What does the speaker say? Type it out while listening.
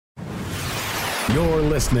You're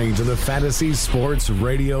listening to the Fantasy Sports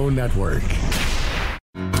Radio Network.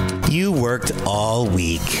 You worked all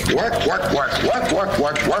week. Work.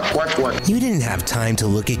 You didn't have time to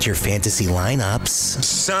look at your fantasy lineups.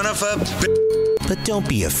 Son of a But don't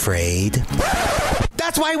be afraid.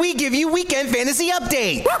 That's why we give you Weekend Fantasy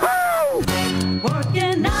Update.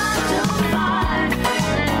 Working 9 to 5.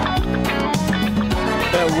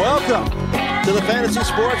 And welcome to the Fantasy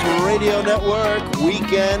Sports Radio Network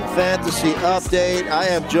Weekend Fantasy Update. I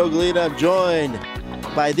am Joe Galena. I'm joined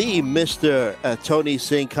by the Mr. Tony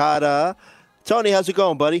Sincata. Tony, how's it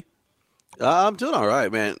going, buddy? I'm doing all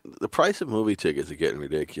right, man. The price of movie tickets are getting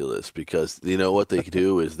ridiculous because you know what they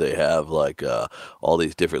do is they have like all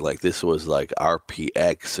these different, like this was like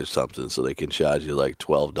RPX or something, so they can charge you like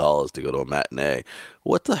 $12 to go to a matinee.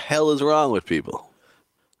 What the hell is wrong with people?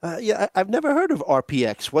 Yeah, I've never heard of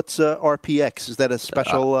RPX. What's RPX? Is that a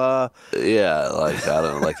special? Yeah, like I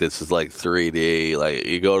don't know, like this is like 3D. Like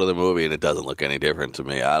you go to the movie and it doesn't look any different to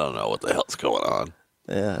me. I don't know what the hell's going on.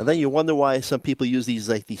 Yeah, and then you wonder why some people use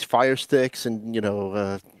these Fire Sticks and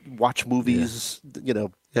watch movies. Yeah.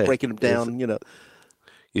 Breaking them down.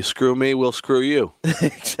 You screw me, we'll screw you.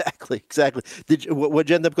 Exactly. What'd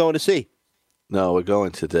you end up going to see? No, we're going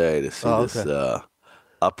today to see this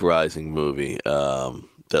Uprising movie.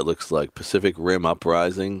 That looks like Pacific Rim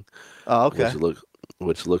Uprising. Oh, okay.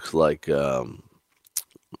 Which looks like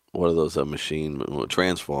what are those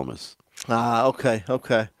Transformers? Okay.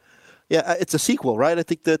 Yeah, it's a sequel, right? I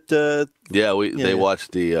think that. They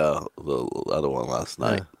watched the other one last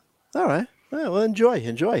night. All right. Well, enjoy. 5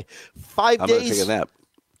 days. I'm gonna take a nap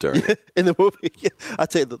during it. In the movie. Yeah.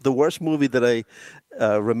 I'd say the worst movie that I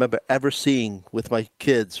remember ever seeing with my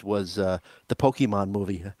kids was the Pokemon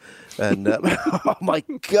movie, and oh my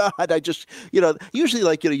God, I just usually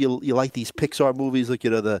you like these Pixar movies with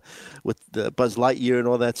the Buzz Lightyear and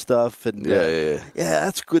all that stuff, and yeah,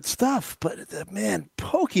 that's good stuff. But man,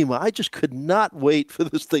 Pokemon, I just could not wait for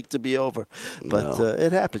this thing to be over. But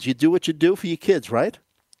it happens. You do what you do for your kids, right?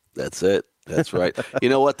 That's it. That's right. You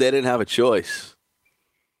know what? They didn't have a choice.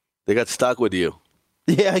 They got stuck with you.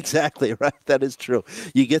 Yeah, exactly. Right. That is true.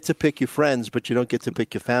 You get to pick your friends, but you don't get to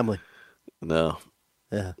pick your family. No.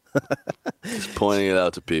 Yeah. Just pointing it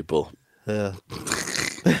out to people. Yeah.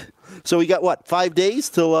 So we got 5 days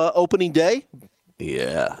till opening day?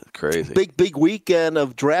 Yeah, crazy. Big weekend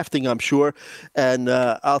of drafting, I'm sure. And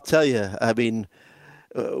I'll tell you, I mean,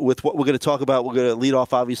 with what we're going to talk about, we're going to lead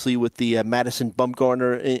off, obviously, with the Madison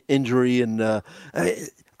Bumgarner injury. And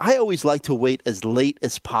I always like to wait as late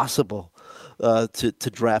as possible to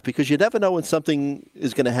draft because you never know when something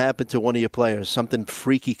is going to happen to one of your players. Something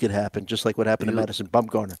freaky could happen, just like what happened to Madison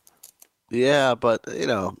Bumgarner. Yeah, but,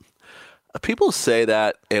 people say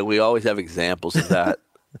that, and we always have examples of that,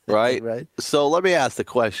 right? Right. So let me ask the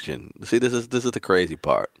question. See, this is the crazy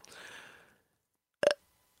part.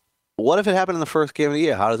 What if it happened in the first game of the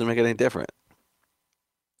year? How does it make it any different?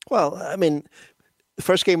 Well, I mean, the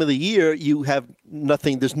first game of the year, you have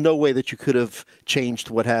nothing. There's no way that you could have changed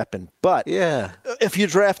what happened. But yeah, if you're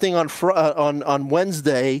drafting on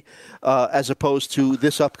Wednesday as opposed to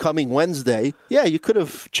this upcoming Wednesday, yeah, you could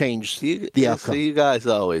have changed the outcome. So you guys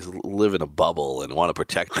always live in a bubble and want to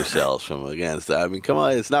protect yourselves from against that. I mean, come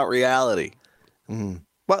on, it's not reality. Mm-hmm.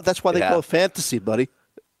 Well, that's why they call it fantasy, buddy.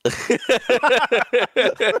 Come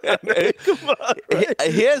on, right?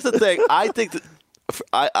 Here's the thing. I think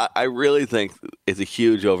I really think it's a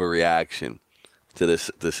huge overreaction to this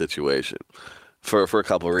situation for a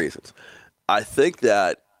couple of reasons. I think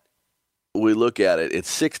that we look at it, it's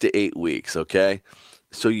 6 to 8 weeks, okay?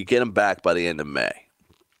 So you get him back by the end of May.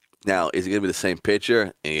 Now, is he going to be the same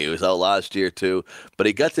pitcher? He was out last year too, but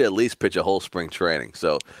he got to at least pitch a whole spring training.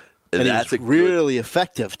 So and that's really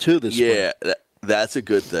effective too this spring. Yeah, that's a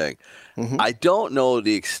good thing. Mm-hmm. I don't know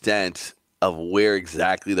the extent of where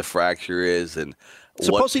exactly the fracture is and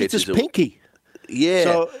supposedly it's his pinky. Yeah.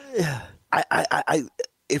 So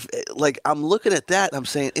if I'm looking at that and I'm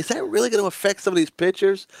saying, is that really going to affect some of these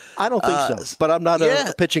pitchers? I don't think so. But I'm not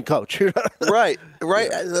a pitching coach. Right.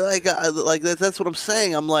 Yeah. Like that's what I'm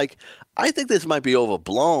saying. I'm like, I think this might be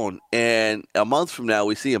overblown. And a month from now,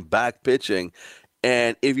 we see him back pitching.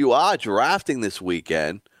 And if you are drafting this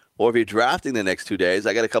weekend, or if you're drafting the next 2 days,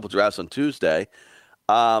 I got a couple drafts on Tuesday.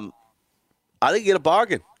 I think you get a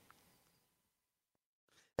bargain.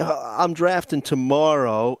 I'm drafting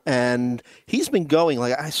tomorrow, and he's been going.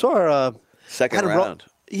 Like I saw second round.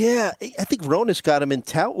 Yeah, I think Ronis got him in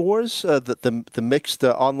Tout Wars, the mixed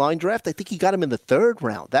online draft. I think he got him in the third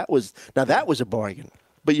round. That was a bargain.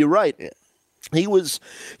 But you're right. He was,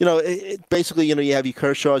 basically, you have your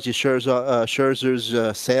Kershaws, your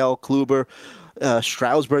Scherzers, Sale, Kluber.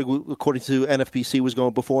 Stroudsburg, according to NFBC, was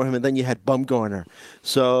going before him, and then you had Bumgarner.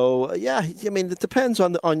 So yeah, I mean, it depends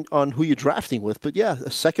on who you're drafting with, but yeah,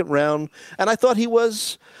 a second round, and I thought he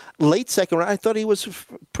was late second round. I thought he was a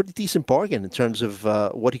pretty decent bargain in terms of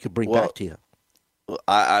what he could bring back to you.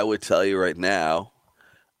 I would tell you right now,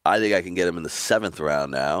 I think I can get him in the 7th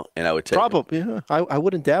round now, and I would take probably. Yeah, I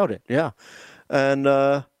wouldn't doubt it. Yeah, and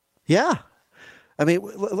yeah. I mean,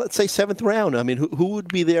 let's say 7th round. I mean, who would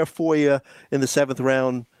be there for you in the 7th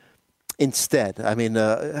round instead? I mean,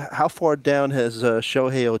 how far down has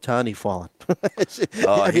Shohei Ohtani fallen?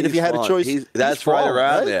 I mean, if you had a choice, that's right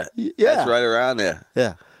around there. Yeah, that's right around there.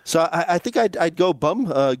 Yeah. So I think I'd go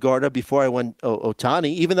Bumgarner before I went Ohtani,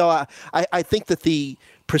 even though I think that the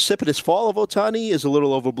precipitous fall of Ohtani is a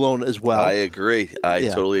little overblown as well. I agree. I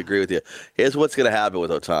totally agree with you. Here's what's going to happen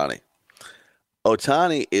with Ohtani.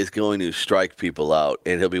 Ohtani is going to strike people out,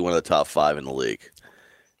 and he'll be one of the top 5 in the league.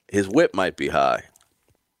 His whip might be high,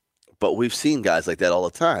 but we've seen guys like that all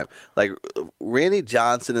the time. Like Randy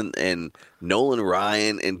Johnson and Nolan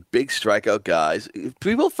Ryan and big strikeout guys.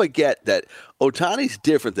 People forget that Ohtani's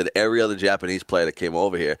different than every other Japanese player that came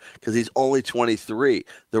over here because he's only 23.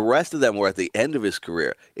 The rest of them were at the end of his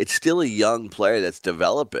career. It's still a young player that's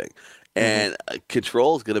developing, and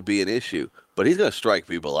control is going to be an issue. But he's going to strike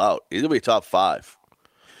people out. He's going to be top 5.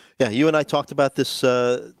 Yeah, you and I talked about this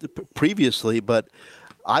previously, but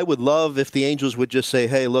I would love if the Angels would just say,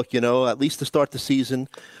 hey, look, at least to start the season,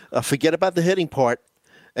 forget about the hitting part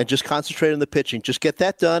and just concentrate on the pitching. Just get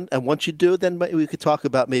that done, and once you do, then we could talk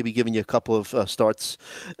about maybe giving you a couple of starts,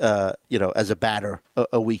 as a batter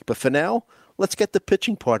a week. But for now, let's get the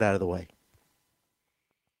pitching part out of the way.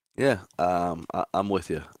 Yeah, I'm with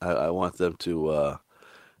you. I want them to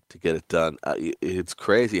get it done. It's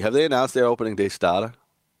crazy. Have they announced their opening day starter?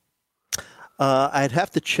 I'd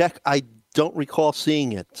have to check. I don't recall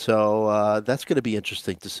seeing it, so that's going to be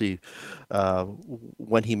interesting to see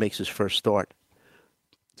when he makes his first start.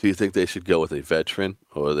 Do you think they should go with a veteran,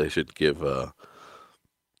 or they should give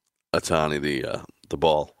Ohtani the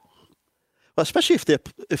ball? Well, especially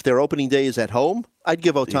if their opening day is at home, I'd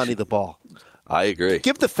give Ohtani the ball. I agree.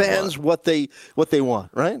 Give the fans what they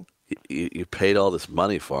want, right? You paid all this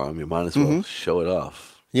money for him. You might as well show it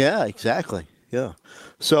off. Yeah, exactly. Yeah.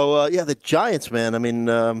 So, the Giants, man, I mean,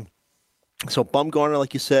 so Bumgarner,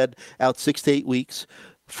 like you said, out 6 to 8 weeks,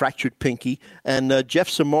 fractured pinky. And Jeff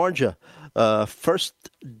Samardzija, first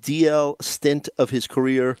DL stint of his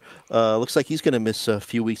career. Looks like he's going to miss a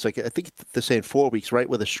few weeks. Like I think they're saying 4 weeks, right,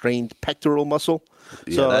 with a strained pectoral muscle.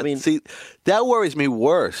 Yeah, that worries me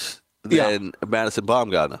worse than Madison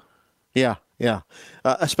Bumgarner. Yeah. Yeah,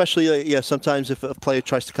 especially sometimes if a player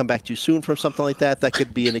tries to come back too soon from something like that, that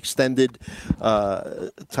could be an extended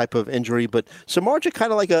type of injury. But Samardzija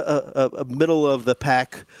kind of like a middle of the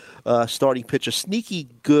pack starting pitcher, sneaky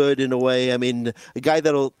good in a way. I mean, a guy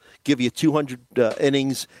that'll give you 200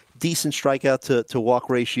 innings, decent strikeout to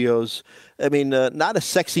walk ratios. I mean, not a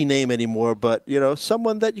sexy name anymore, but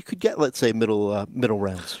someone that you could get, let's say, middle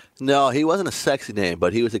rounds. No, he wasn't a sexy name,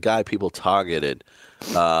 but he was a guy people targeted.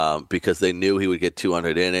 Because they knew he would get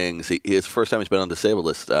 200 innings. His first time he's been on the disabled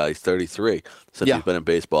list. He's 33 since he's been in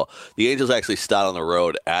baseball. The Angels actually start on the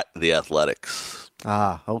road at the Athletics.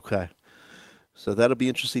 Ah, okay. So that'll be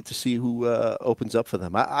interesting to see who opens up for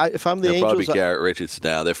them. If I'm the Angels, probably Garrett Richards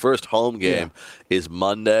now. Their first home game is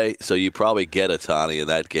Monday, so you probably get Ohtani in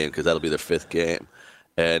that game because that'll be their 5th game,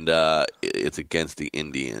 and it's against the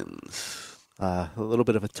Indians. A little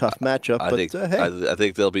bit of a tough matchup, but hey. I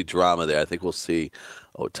think there'll be drama there. I think we'll see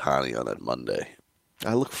Ohtani on that Monday.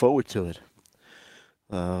 I look forward to it.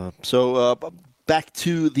 So back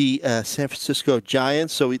to the San Francisco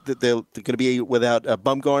Giants. So they're going to be without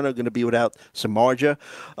Bumgarner, going to be without Samardzija.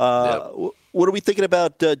 What are we thinking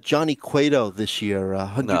about Johnny Cueto this year?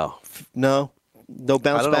 No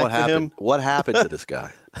bounce back for him. What happened to this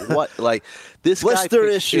guy? This blister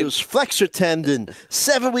guy issues, flexor tendon,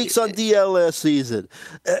 7 weeks on DL last season.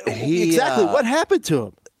 Exactly, what happened to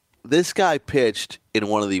him? This guy pitched in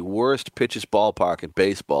one of the worst pitches ballpark in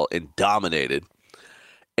baseball and dominated,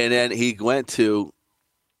 and then he went to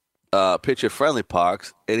pitcher-friendly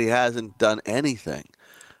parks and he hasn't done anything.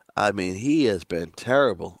 I mean, he has been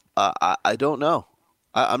terrible. I don't know.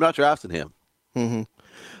 I'm not drafting him.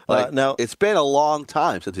 Mm-hmm. Now it's been a long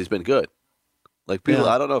time since he's been good. Like people,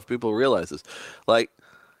 I don't know if people realize this. Like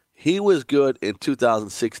he was good in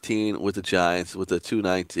 2016 with the Giants with a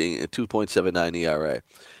 2.79 ERA.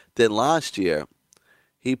 Then last year,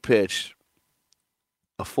 he pitched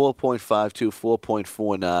a 4.52,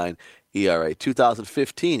 4.49 ERA.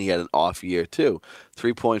 2015, he had an off year too,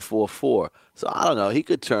 3.44. So I don't know. He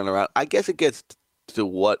could turn around. I guess it gets to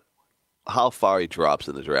what how far he drops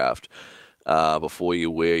in the draft before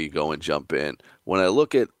where you go and jump in. When I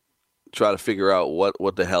look at try to figure out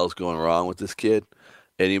what the hell's going wrong with this kid,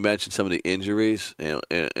 and you mentioned some of the injuries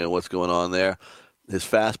and what's going on there. His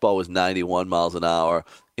fastball was 91 miles an hour.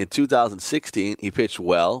 In 2016, he pitched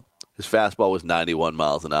well. His fastball was 91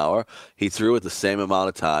 miles an hour. He threw it the same amount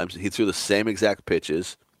of times. He threw the same exact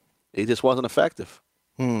pitches. He just wasn't effective.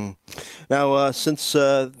 Now, since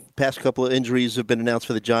past couple of injuries have been announced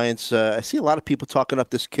for the Giants, I see a lot of people talking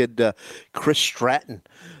up this kid, Chris Stratton.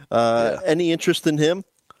 Any interest in him?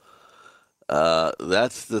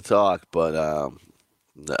 That's the talk, but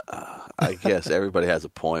I guess everybody has a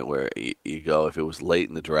point where you go, if it was late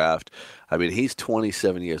in the draft. I mean, he's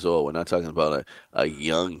 27 years old. We're not talking about a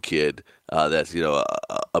young kid that's,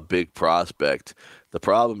 a big prospect. The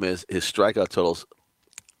problem is his strikeout totals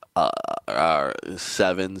are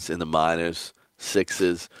 7s in the minors,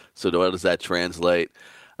 6s. So what does that translate?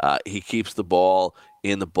 He keeps the ball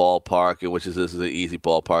in the ballpark, which this is an easy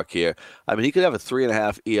ballpark here. I mean, he could have a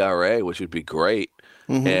 3.5 ERA, which would be great.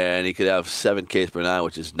 And he could have 7 Ks per 9,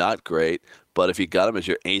 which is not great. But if you got him as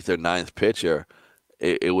your 8th or 9th pitcher,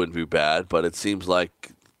 it wouldn't be bad. But it seems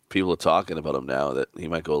like people are talking about him now that he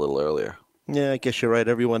might go a little earlier. Yeah, I guess you're right.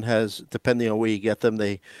 Everyone has, depending on where you get them,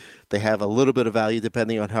 they have a little bit of value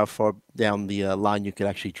depending on how far down the line you could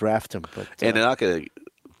actually draft them. But and they're not going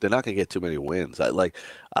to get too many wins. I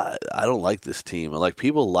don't like this team. Like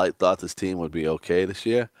people thought this team would be okay this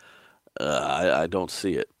year. I don't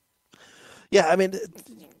see it. Yeah, I mean,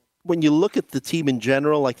 when you look at the team in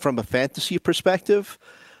general, like from a fantasy perspective,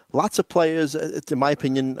 lots of players, in my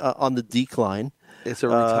opinion, on the decline. It's a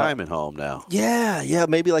retirement home now. Yeah.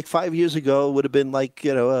 Maybe like 5 years ago it would have been like,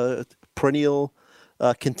 a perennial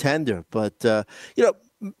contender. But,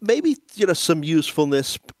 maybe, some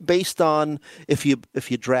usefulness based on if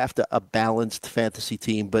you draft a balanced fantasy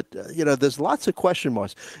team. But, there's lots of question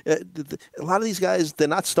marks. A lot of these guys, they're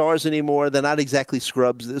not stars anymore. They're not exactly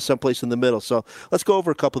scrubs. They're someplace in the middle. So let's go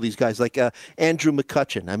over a couple of these guys, like Andrew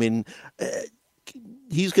McCutchen. I mean,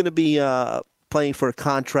 he's going to be playing for a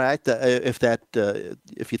contract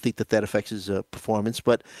if you think that affects his performance.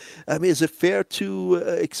 But I mean, is it fair to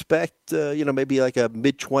expect maybe like a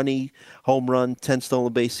mid-20 home run, 10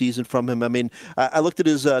 stolen base season from him? I mean, I looked at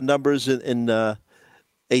his numbers in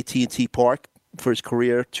AT&T Park for his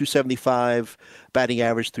career: 275 batting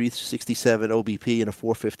average, 367 OBP, and a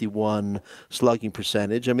 451 slugging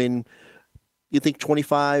percentage. I mean, you think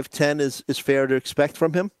 25-10 is fair to expect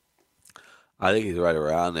from him? I think he's right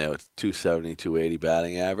around there with 270, 280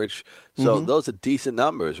 batting average. So those are decent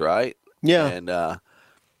numbers, right? Yeah. And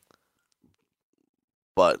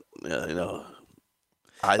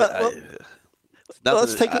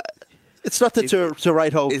it's nothing to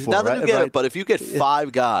write home it's for. Nothing right? to get right. it, but if you get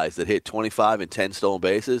 5 guys that hit 25 and 10 stolen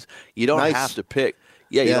bases, you don't have to pick.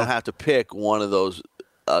 You don't have to pick one of those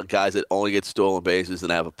guys that only get stolen bases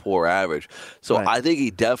and have a poor average. So I think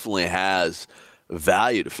he definitely has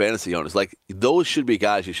value to fantasy owners. Like, those should be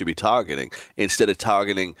guys you should be targeting instead of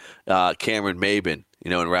targeting Cameron Maybin,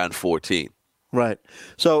 in round 14. Right.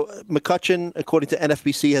 So McCutchen, according to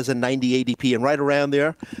NFBC, has a 90 ADP, and right around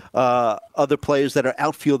there, other players that are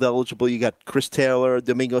outfield eligible. You got Chris Taylor,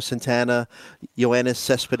 Domingo Santana, Yoenis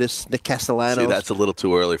Cespedes, Nick Castellanos. See, that's a little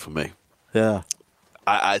too early for me. Yeah.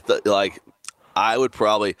 I thought, I would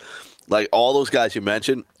probably, all those guys you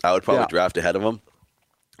mentioned, I would probably draft ahead of them.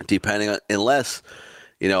 Depending on, unless,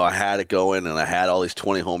 I had it going and I had all these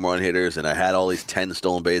 20 home run hitters and I had all these 10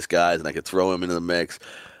 stolen base guys and I could throw them into the mix.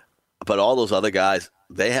 But all those other guys,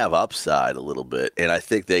 they have upside a little bit. And I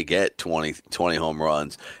think they get 20 home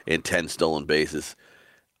runs and 10 stolen bases.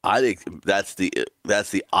 I think that's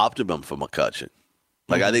the optimum for McCutchen.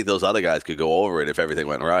 I think those other guys could go over it if everything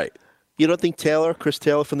went right. You don't think Chris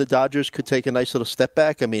Taylor from the Dodgers could take a nice little step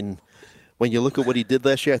back? I mean, when you look at what he did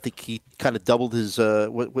last year, I think he kind of doubled his.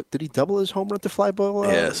 What did he double his home run to fly ball?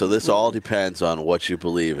 Yeah. So this all depends on what you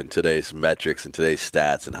believe in today's metrics and today's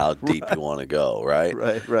stats and how deep you want to go, right?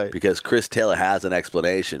 Right. Because Chris Taylor has an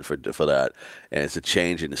explanation for that, and it's a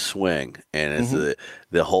change in the swing, and it's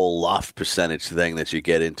the whole loft percentage thing that you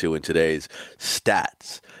get into in today's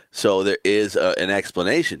stats. So there is an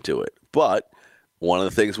explanation to it, but one of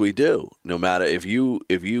the things we do, no matter if you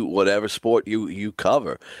whatever sport you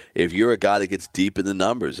cover, if you're a guy that gets deep in the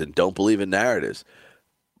numbers and don't believe in narratives,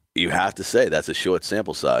 you have to say that's a short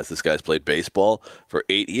sample size. This guy's played baseball for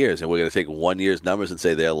 8 years, and we're going to take 1 year's numbers and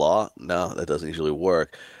say they're law? No, that doesn't usually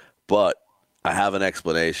work. But I have an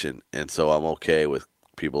explanation, and so I'm okay with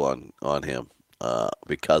people on him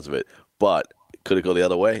because of it. But could it go the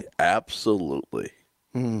other way? Absolutely.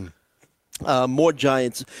 More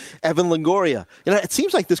Giants. Evan Longoria. It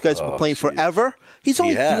seems like this guy's been playing forever. He's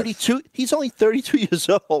only 32. He's only 32 years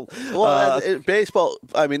old. Well, in baseball,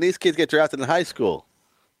 I mean, these kids get drafted in high school.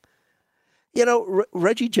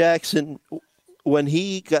 Reggie Jackson, when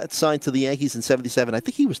he got signed to the Yankees in '77, I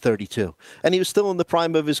think he was 32, and he was still in the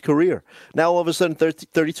prime of his career. Now, all of a sudden,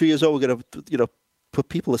 32 years old, we're going to, put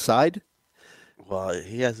people aside. Well,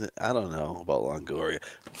 he hasn't. I don't know about Longoria.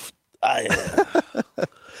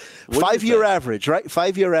 5-year average, right?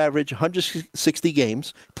 5-year average, 160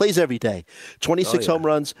 games, plays every day, 26 home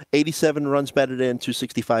runs, 87 runs batted in,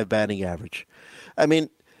 265 batting average. I mean,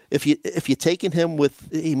 if you're taking him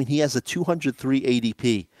he has a 203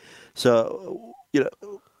 ADP, so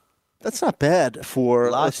that's not bad for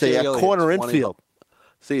let's say a corner infield.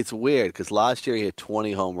 See, it's weird because last year he had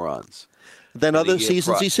 20 home runs. Then other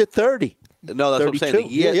seasons he's hit 30. No, that's 32. What I'm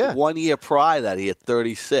saying. 1 year prior to that, he had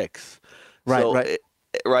 36. Right.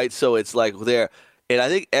 Right. So it's like there, and I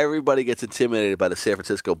think everybody gets intimidated by the San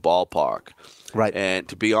Francisco ballpark. Right. And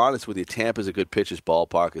to be honest with you, Tampa's a good pitcher's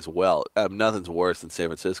ballpark as well. Nothing's worse than San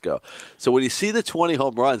Francisco. So when you see the 20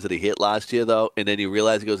 home runs that he hit last year, though, and then you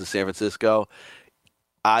realize he goes to San Francisco,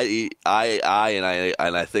 I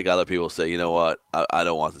think other people say, you know what, I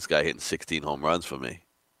don't want this guy hitting 16 home runs for me.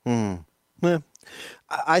 Yeah.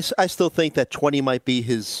 I still think that 20 might be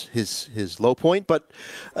his low point. But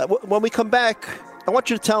when we come back, I want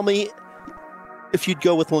you to tell me if you'd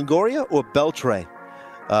go with Longoria or Beltre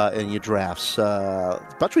in your drafts.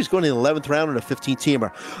 Beltre's going in the 11th round in a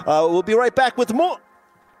 15-teamer. We'll be right back with more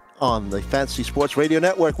on the Fantasy Sports Radio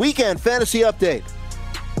Network Weekend Fantasy Update.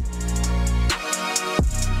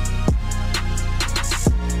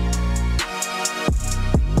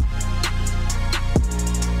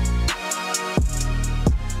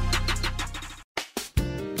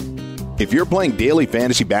 If you're playing daily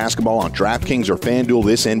fantasy basketball on DraftKings or FanDuel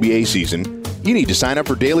this NBA season, you need to sign up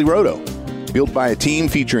for Daily Roto. Built by a team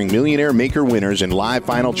featuring millionaire maker winners and live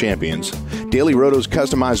final champions, Daily Roto's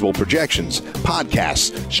customizable projections,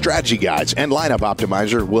 podcasts, strategy guides, and lineup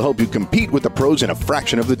optimizer will help you compete with the pros in a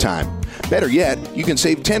fraction of the time. Better yet, you can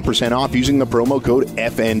save 10% off using the promo code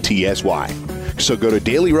FNTSY. So go to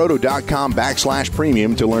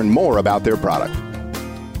dailyroto.com/premium to learn more about their product.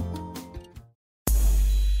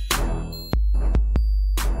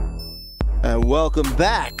 And welcome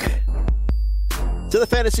back to the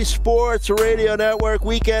Fantasy Sports Radio Network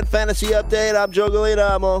Weekend Fantasy Update. I'm Joe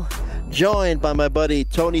Gallinamo, joined by my buddy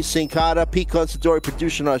Tony Sincata, Pete Considori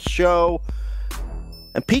producing our show.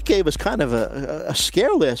 And Pete gave us kind of a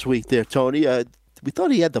scare last week there, Tony. We thought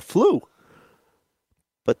he had the flu.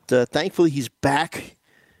 But thankfully he's back.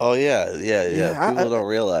 Oh, yeah. People don't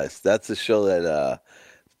realize. That's a show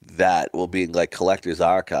that will be in like collector's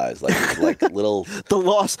archives, like little the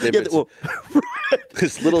lost snippets.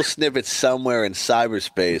 There's little snippets somewhere in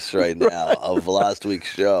cyberspace right now of last week's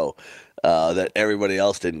show that everybody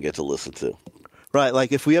else didn't get to listen to. Right,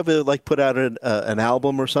 like if we ever put out an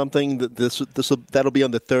album or something, that'll be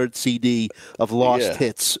on the third CD of lost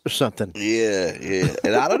hits or something. Yeah.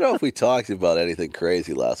 And I don't know if we talked about anything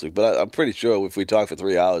crazy last week, but I'm pretty sure if we talked for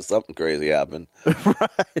 3 hours, something crazy happened.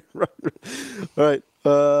 Right.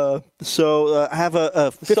 So I have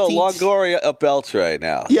a 15... So Longoria, a Beltre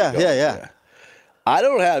now. Yeah. I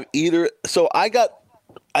don't have either. So I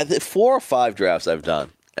think 4 or 5 drafts I've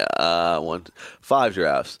done. 5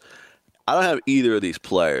 drafts. I don't have either of these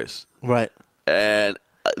players. Right. And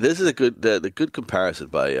this is the good comparison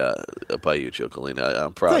by you, Joe Galina.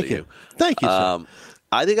 I'm proud of you. Thank you, sir.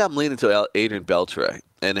 I think I'm leaning to Adrian Beltre,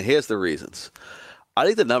 and here's the reasons. I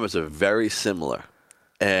think the numbers are very similar,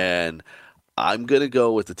 and I'm going to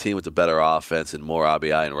go with the team with the better offense and more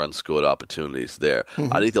RBI and run scored opportunities there.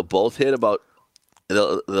 Mm-hmm. I think they'll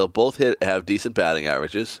both have decent batting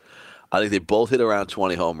averages. I think they both hit around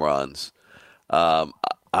 20 home runs.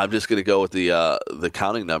 I'm just going to go with the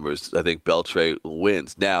counting numbers. I think Beltre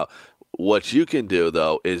wins. Now, what you can do,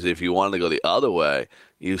 though, is if you want to go the other way,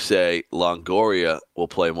 you say Longoria will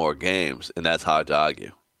play more games, and that's hard to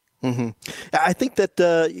argue. Mm-hmm. I think that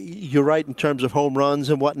you're right in terms of home runs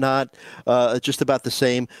and whatnot, just about the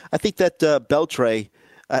same. I think that Beltre,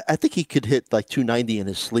 I think he could hit like 290 in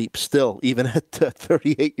his sleep still, even at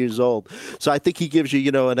 38 years old. So I think he gives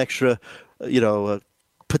you, an extra,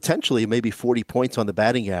 potentially maybe 40 points on the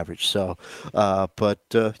batting average. So,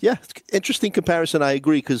 interesting comparison. I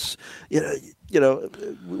agree because,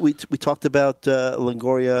 we talked about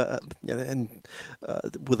Longoria and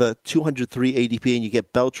with a 203 ADP, and you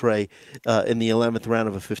get Beltre in the 11th round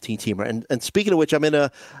of a 15-teamer. And speaking of which, I'm in a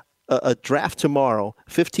draft tomorrow,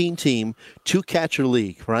 15-team, 2-catcher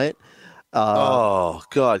league, right? Oh,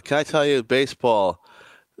 God. Can I tell you, baseball,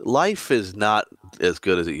 life is not as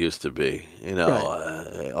good as it used to be,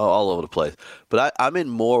 all over the place. But I'm in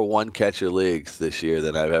more one-catcher leagues this year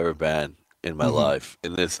than I've ever been in my life,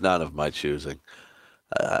 and it's none of my choosing.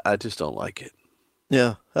 I just don't like it.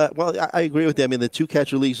 Yeah. Well, I agree with you. I mean, the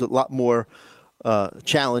two-catcher league's a lot more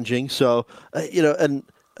challenging. So, and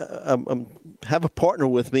have a partner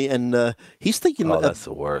with me, and he's thinking. Oh, that's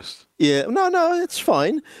the worst. Yeah. No, it's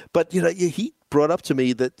fine. But, he brought up to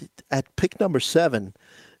me that at pick number 7,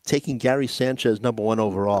 taking Gary Sanchez number 1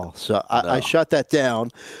 overall. So I shut that down.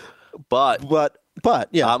 But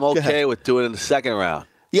yeah, I'm okay with doing it in the second round.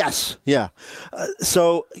 Yes, yeah.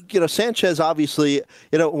 So, Sanchez, obviously,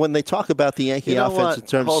 when they talk about the Yankee offense in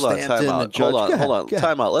terms of Stanton and Judge. Hold on.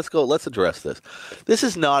 Time out. Let's address this. This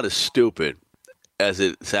is not as stupid as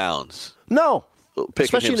it sounds. No.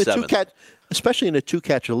 Especially in a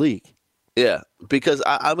two-catcher league. Yeah, because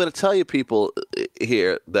I'm going to tell you people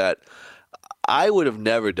here that I would have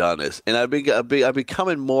never done this, and I'd be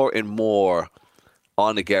coming more and more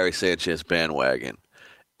on the Gary Sanchez bandwagon.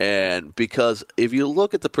 And because if you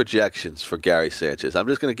look at the projections for Gary Sanchez, I'm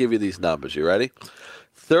just going to give you these numbers. You ready?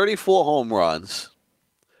 34 home runs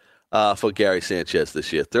for Gary Sanchez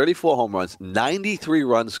this year. 34 home runs, 93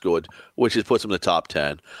 runs scored, which puts him in the top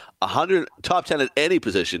 10. Top 10 at any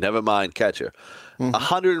position, never mind catcher.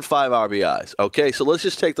 105 RBIs. Okay, so let's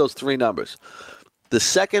just take those 3 numbers. The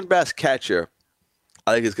second best catcher,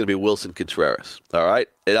 I think, is going to be Wilson Contreras. All right?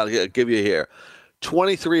 And I'll give you here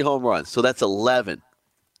 23 home runs. So that's 11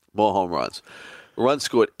 more home runs. Runs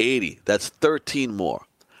scored 80. That's 13 more.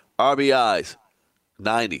 RBIs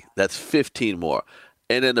 90. That's 15 more.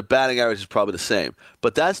 And then the batting average is probably the same.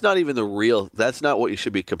 But that's not even that's not what you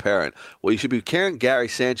should be comparing. What you should be comparing Gary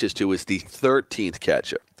Sanchez to is the 13th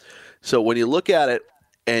catcher. So when you look at it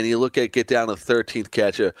and you get down to the 13th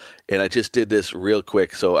catcher, and I just did this real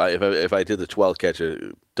quick, so if I did the 12th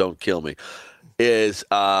catcher, don't kill me, is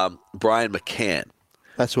Brian McCann.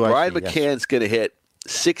 That's who Brian McCann's going to hit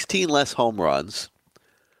 16 less home runs,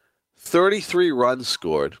 33 runs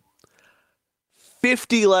scored,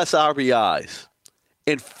 50 less RBIs,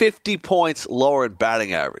 and 50 points lower in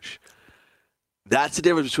batting average. That's the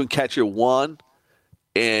difference between catcher 1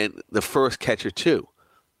 and the first catcher 2.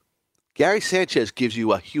 Gary Sanchez gives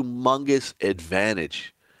you a humongous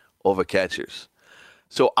advantage over catchers.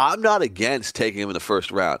 So I'm not against taking him in the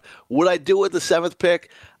first round. Would I do it with the 7th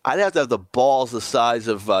pick? I'd have to have the balls the size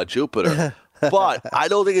of Jupiter. But I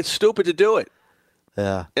don't think it's stupid to do it.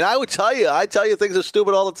 Yeah. And I tell you things are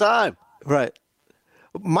stupid all the time. Right.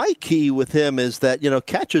 My key with him is that,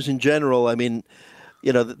 catchers in general, I mean,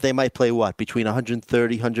 they might play between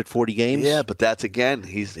 130, 140 games? Yeah, but that's, again,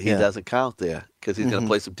 he doesn't count there because he's going to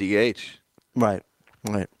play some DH. Right.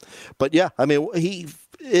 But, yeah, I mean, he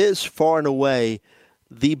is far and away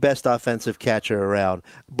the best offensive catcher around.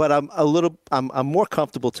 But I'm more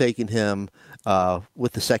comfortable taking him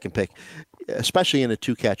with the 2nd pick, especially in a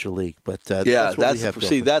two-catcher league. But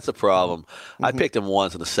that's a problem. I picked him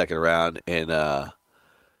once in the 2nd round in a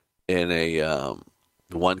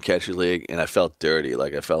one-catcher league, and I felt dirty.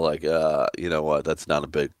 Like, I felt like, you know what, that's not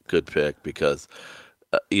a good pick because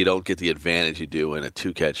you don't get the advantage you do in a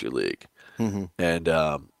two-catcher league. And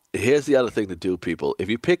here's the other thing to do, people. If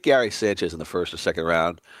you pick Gary Sanchez in the 1st or 2nd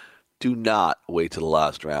round, do not wait till the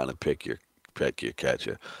last round and pick your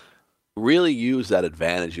catcher. Really use that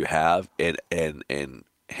advantage you have and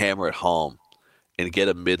hammer it home and get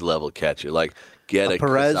a mid-level catcher. Like, get a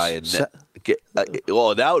Perez.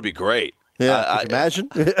 That would be great. Yeah, imagine.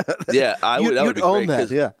 Yeah, that would be own great.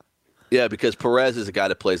 That, yeah, because Perez is a guy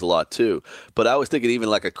that plays a lot too. But I was thinking even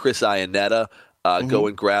like a Chris Iannetta, go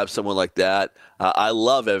and grab someone like that. I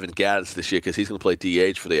love Evan Gattis this year because he's going to play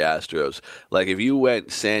DH for the Astros. Like, if you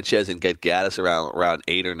went Sanchez and get Gattis around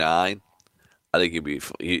 8 or 9, I think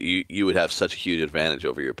you would have such a huge advantage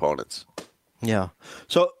over your opponents. Yeah.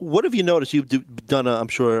 So what have you noticed? You've done, I'm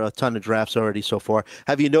sure, a ton of drafts already so far.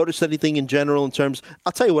 Have you noticed anything in general in terms –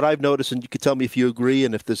 I'll tell you what I've noticed, and you can tell me if you agree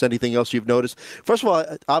and if there's anything else you've noticed. First of all,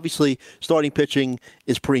 obviously, starting pitching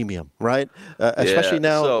is premium, right? Especially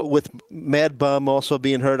now with Mad Bum also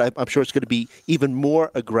being hurt. I'm sure it's going to be even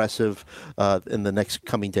more aggressive in the next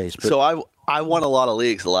coming days. But, so I won a lot of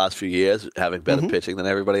leagues the last few years, having better pitching than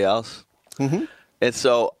everybody else. And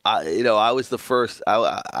so, I was the first.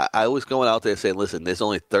 I was going out there saying, listen, there's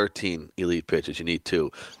only 13 elite pitchers. You need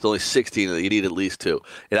 2. There's only 16. You need at least 2.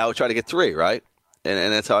 And I would try to get 3, right?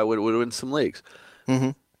 And that's how I would win some leagues.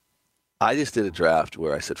 I just did a draft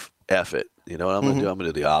where I said, F it. You know what I'm going to do? I'm going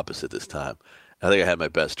to do the opposite this time. I think I had my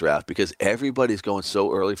best draft because everybody's going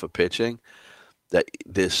so early for pitching that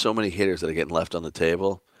there's so many hitters that are getting left on the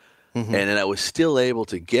table. And then I was still able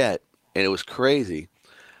to get, and it was crazy,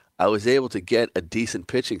 I was able to get a decent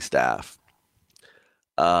pitching staff.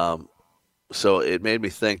 So it made me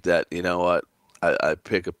think that, you know what, I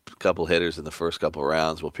pick a couple hitters in the first couple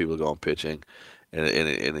rounds while people go on pitching, and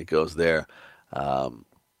it goes there. I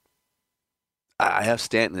have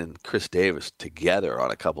Stanton and Chris Davis together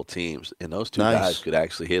on a couple teams, and those two guys could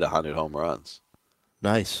actually hit 100 home runs.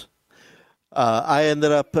 Nice. I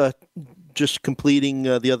ended up just completing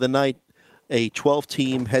the other night a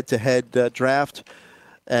 12-team head-to-head draft,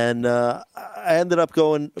 and I ended up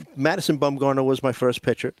going. Madison Bumgarner was my first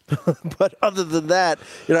pitcher, but other than that,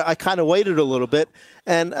 I kind of waited a little bit,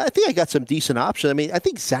 and I think I got some decent options. I mean, I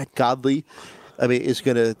think Zach Godley, is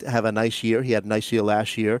going to have a nice year. He had a nice year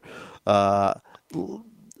last year.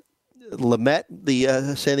 Lamet,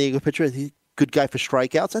 the San Diego pitcher, good guy for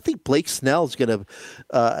strikeouts. I think Blake Snell is going to.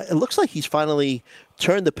 It looks like he's finally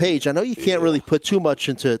turned the page. I know you can't really put too much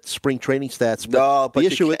into spring training stats. But the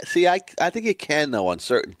issue I think you can though on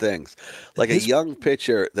certain things, like a young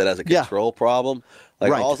pitcher that has a control problem.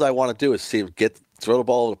 Like all I want to do is see him throw the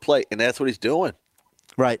ball over the plate, and that's what he's doing.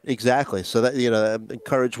 Right, exactly. So that I'm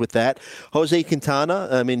encouraged with that. Jose Quintana,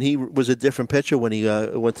 I mean, he was a different pitcher when he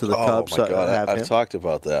went to the Cubs. Oh my God, I've talked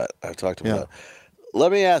about that. That.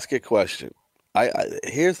 Let me ask you a question.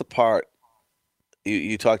 Here's the part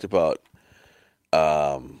you talked about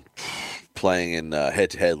playing in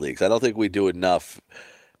head-to-head leagues. I don't think we do enough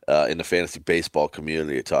in the fantasy baseball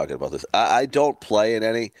community talking about this. I don't play in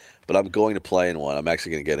any, but I'm going to play in one. I'm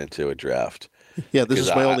actually going to get into a draft. Yeah, this is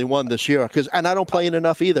my only one this year, and I don't play in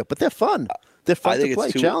enough either. But they're fun. They're fun to play,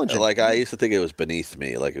 challenging. Like I used to think it was beneath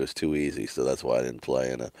me, like it was too easy, so that's why I didn't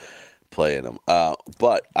play in them.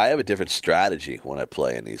 But I have a different strategy when I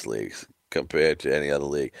play in these leagues compared to any other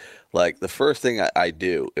league. Like the first thing I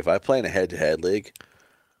do if I play in a head-to-head league,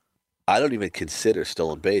 I don't even consider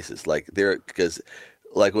stolen bases. Because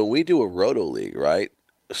when we do a roto league, right?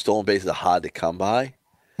 Stolen bases are hard to come by,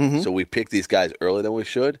 so we pick these guys earlier than we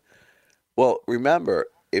should. Well, remember,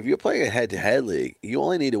 if you're playing a head-to-head league, you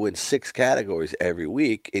only need to win 6 categories every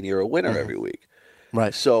week, and you're a winner every week.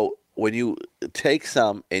 Right. So when you take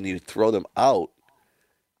some and you throw them out,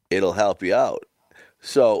 it'll help you out.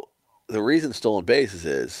 So the reason stolen bases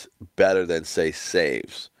is better than, say,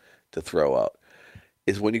 saves to throw out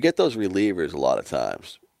is when you get those relievers a lot of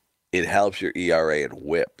times, it helps your ERA and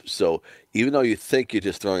whip. So even though you think you're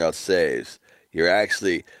just throwing out saves, you're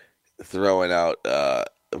actually throwing out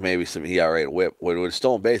maybe some ERA and whip. When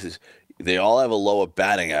stolen bases, they all have a lower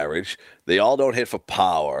batting average. They all don't hit for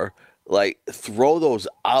power. Like, throw those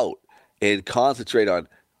out and concentrate on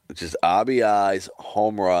just RBIs,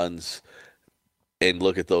 home runs, and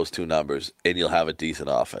look at those 2 numbers, and you'll have a decent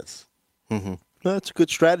offense. Mm-hmm. That's a good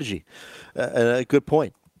strategy. A good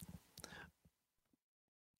point.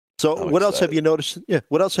 So what else have you noticed? Yeah,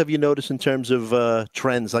 what else have you noticed in terms of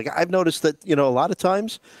trends? Like I've noticed that, a lot of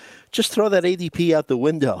times just throw that ADP out the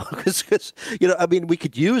window because we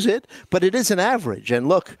could use it, but it is an average. And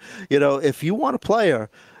look, if you want a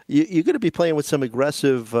player, you're going to be playing with some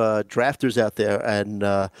aggressive drafters out there. And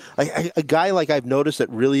a guy like I've noticed that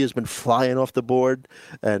really has been flying off the board,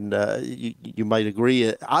 and you might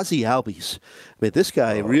agree, Ozzie Albies. I mean, this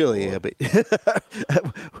guy really.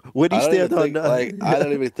 When he stands on, I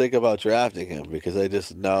don't even think about drafting him because I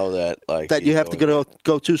just know that that you have to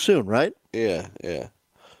go too soon, right? Yeah.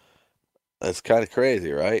 That's kind of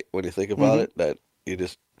crazy, right? When you think about it, that you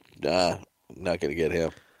just not going to get him.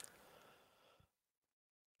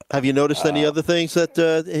 Have you noticed any other things that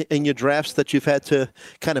in your drafts that you've had to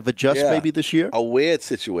kind of adjust maybe this year? A weird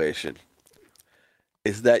situation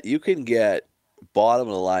is that you can get bottom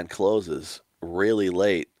of the line closes really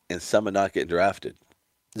late, and some are not getting drafted.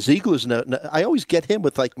 Ziegler's I always get him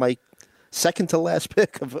with like my second to last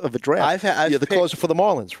pick of a draft. I've the closer for the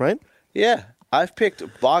Marlins, right? Yeah, I've picked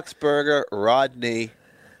Boxberger, Rodney.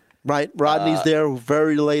 Right, Rodney's there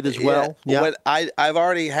very late as well. Yeah, when I've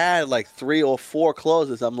already had like 3 or 4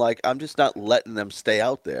 closes. I'm just not letting them stay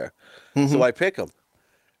out there, so I pick them.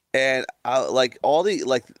 And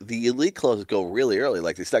the elite closes go really early.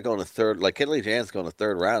 Like they start going to third. Like Kenley Jansen's going to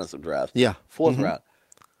 3rd round in some drafts. Yeah, 4th round.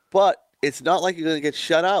 But it's not like you're going to get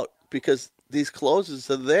shut out because these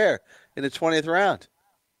closes are there in the 20th round.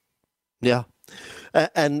 Yeah,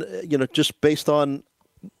 and just based on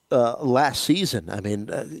last season, I mean,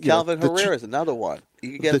 Calvin Herrera is another one.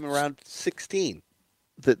 You can get him around 16.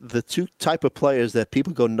 The 2 type of players that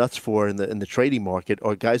people go nuts for in the trading market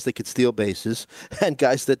are guys that could steal bases and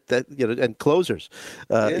guys that and closers.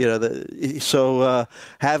 So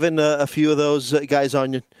having a few of those guys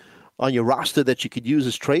on your roster that you could use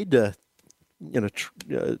as trade to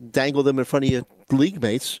dangle them in front of your league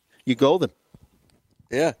mates, you're golden.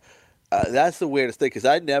 Yeah. That's the weirdest thing because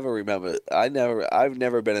I've never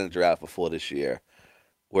been in a draft before this year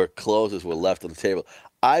where closers were left on the table.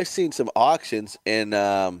 I've seen some auctions in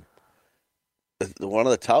one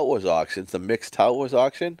of the Tout Wars auctions, the mixed Tout Wars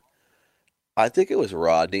auction. I think it was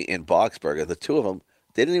Rodney and Boxberger. The two of them,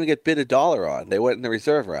 they didn't even get bid $1 on. They went in the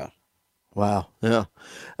reserve round. Wow. Yeah.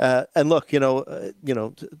 And look,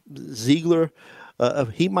 Ziegler,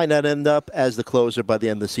 he might not end up as the closer by the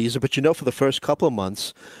end of the season, but for the first couple of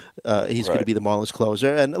months, he's going to be the Marlins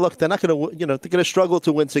closer. And look, they're not going to, they're going to struggle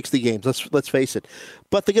to win 60 games. Let's face it.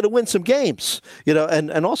 But they're going to win some games,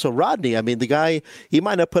 and also Rodney. I mean, the guy, he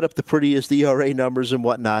might not put up the prettiest ERA numbers and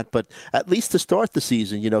whatnot, but at least to start the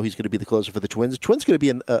season, he's going to be the closer for the Twins. The Twins going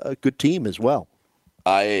to be a good team as well.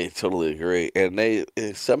 I totally agree. And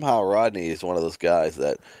somehow Rodney is one of those guys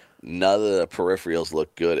that none of the peripherals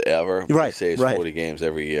look good ever. But he saves 40 games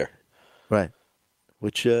every year. Right.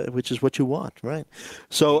 Which is what you want, right?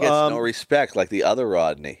 So he gets no respect like the other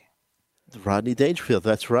Rodney. Rodney Dangerfield,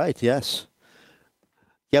 that's right, yes.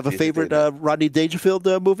 You have a favorite Rodney Dangerfield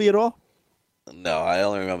movie at all? No, I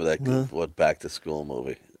only remember that Back to School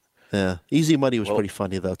movie. Yeah. Easy Money was pretty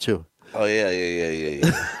funny, though, too. Oh, yeah.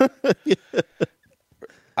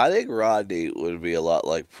 I think Rodney would be a lot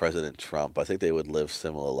like President Trump. I think they would live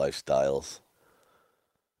similar lifestyles.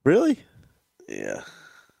 Really? Yeah.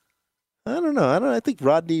 I don't know. I think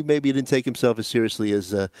Rodney maybe didn't take himself as seriously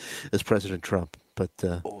as President Trump. But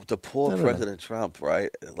the poor President Trump, right?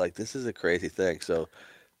 Like, this is a crazy thing. So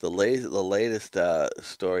the latest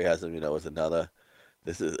story has him, with another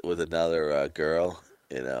girl,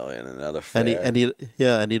 in another fair. And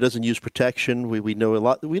he doesn't use protection. We know a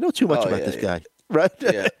lot. We know too much about this guy. Right?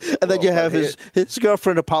 Yeah. And then you have his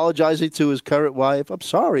girlfriend apologizing to his current wife. I'm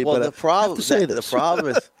sorry, but the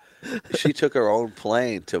problem is she took her own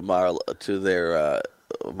plane to their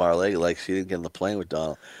Mar-a-Lago. Like, she didn't get on the plane with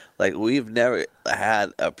Donald. Like, we've never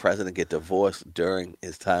had a president get divorced during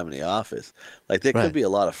his time in the office. Like, there could be a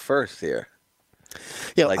lot of firsts here.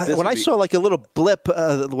 Yeah, when I saw like a little blip,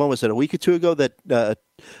 when was it, a week or two ago, that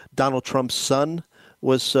Donald Trump's son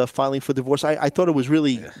was filing for divorce, I thought it was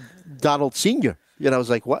really Donald Sr. I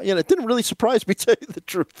was like, what? It didn't really surprise me, to tell you the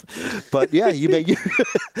truth. But yeah,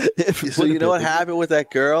 So you know what happened with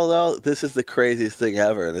that girl, though? This is the craziest thing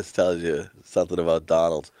ever, and this tells you something about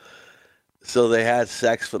Donald. So they had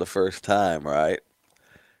sex for the first time, right?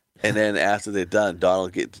 And then after they're done,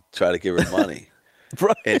 Donald tried to give her money.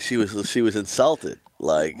 Right. And she was insulted.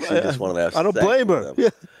 Like, she just wanted to have sex. I don't blame her. Yeah.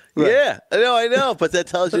 Right. Yeah, I know. But that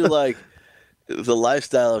tells you, like, the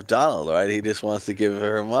lifestyle of Donald, right? He just wants to give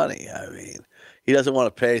her money. I mean, he doesn't want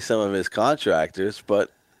to pay some of his contractors,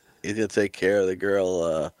 but he's going to take care of the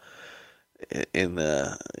girl in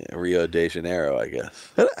Rio de Janeiro, I guess.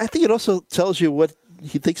 I think it also tells you what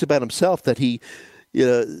he thinks about himself, that he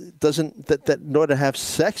doesn't, that in order to have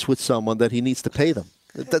sex with someone, that he needs to pay them.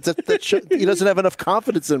 He doesn't have enough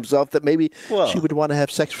confidence in himself that maybe she would want to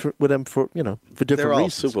have sex with him for different reasons. They're all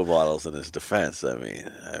supermodels in his defense. I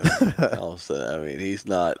mean, he's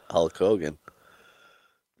not Hulk Hogan.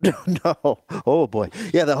 No. Oh boy.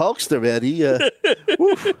 Yeah, the Hulkster, man. He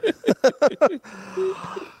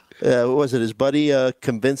what was it? His buddy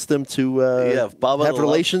convinced him to have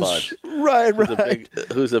relations. Right.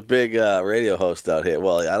 Who's a big radio host out here?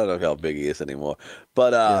 Well, I don't know how big he is anymore.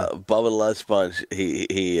 But Bubba the Love Sponge,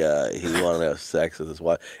 he wanted to have sex with his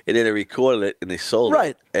wife, and then he recorded it and they sold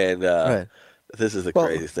it. And this is the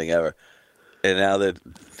craziest thing ever. And now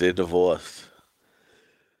they're divorced.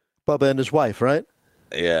 Bubba and his wife, right?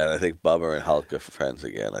 Yeah, and I think Bubba and Hulk are friends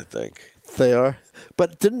again. I think they are.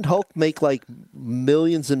 But didn't Hulk make like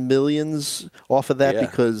millions and millions off of that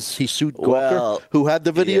because he sued Gawker, who had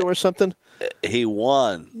the video or something? He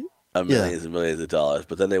won millions and millions of dollars,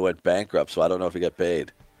 but then they went bankrupt, so I don't know if he got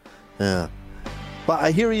paid. Yeah. Well,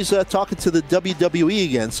 I hear he's talking to the WWE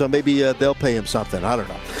again, so maybe they'll pay him something. I don't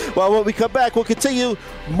know. Well, when we come back, we'll continue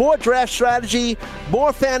more draft strategy,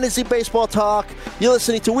 more fantasy baseball talk. You're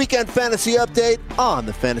listening to Weekend Fantasy Update on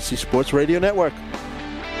the Fantasy Sports Radio Network.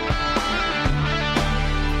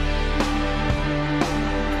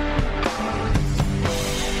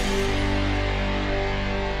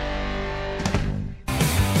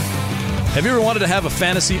 Have you ever wanted to have a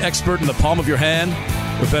fantasy expert in the palm of your hand?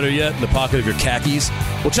 Or better yet, in the pocket of your khakis?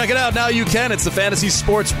 Well, check it out. Now you can. It's the Fantasy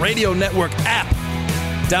Sports Radio Network app.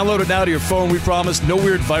 Download it now to your phone. We promise no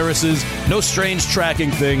weird viruses, no strange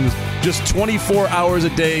tracking things. Just 24 hours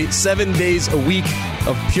a day, 7 days a week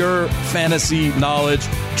of pure fantasy knowledge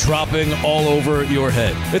dropping all over your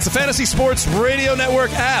head. It's the Fantasy Sports Radio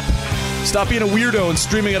Network app. Stop being a weirdo and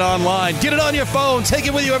streaming it online. Get it on your phone. Take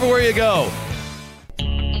it with you everywhere you go.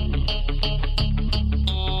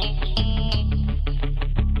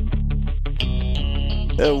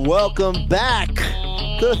 And welcome back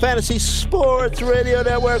to the Fantasy Sports Radio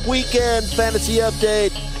Network Weekend Fantasy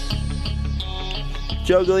Update.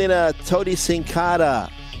 Joe Galena, Tony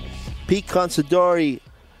Sincata, Pete Considori,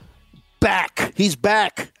 back. He's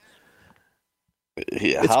back.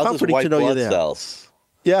 Yeah, It's how's comforting his white to know you're blood there. cells?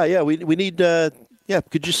 Yeah. We need.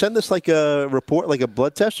 Could you send us like a report, like a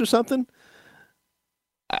blood test or something?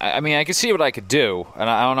 I mean, I can see what I could do, and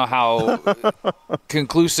I don't know how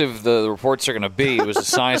conclusive the reports are going to be. It was a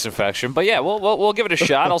sinus infection, but yeah, we'll give it a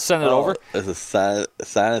shot. I'll send it over. It's a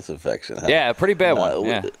sinus infection. Huh? Yeah, a pretty bad one.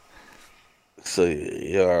 Yeah. So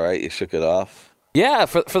you're all right? You shook it off? Yeah,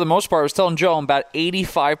 for the most part, I was telling Joe I'm about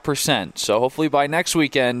 85%. So hopefully by next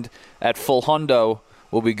weekend at full hundo,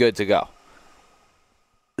 we'll be good to go.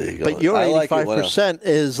 There you go. But your I like it 85%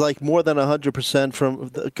 is like more than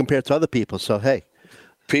 100% compared to other people. So hey.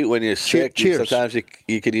 Pete, when you're sick, cheers. sometimes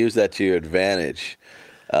you can use that to your advantage.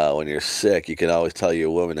 When you're sick, you can always tell your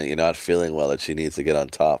woman that you're not feeling well, that she needs to get on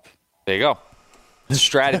top. There you go.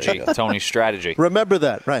 Strategy, Tony's strategy. Remember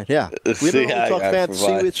that, right? Yeah. We See, don't talk I fantasy,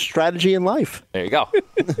 provide. it's strategy in life. There you go.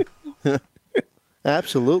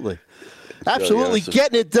 Absolutely. yeah,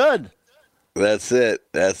 Getting it done. That's it.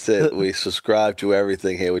 We subscribe to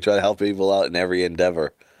everything here. We try to help people out in every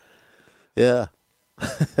endeavor. Yeah.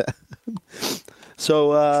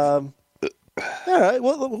 So, all right.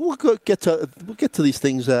 Well, we'll get to these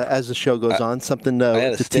things as the show goes on. Something I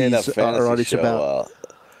had a to stand-up tease our fantasy audience show about.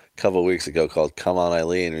 a couple of weeks ago called "Come On,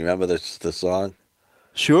 Eileen." Remember the song?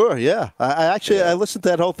 Sure. Yeah. I listened to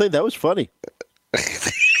that whole thing. That was funny.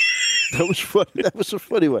 That was funny. That was a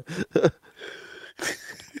funny one.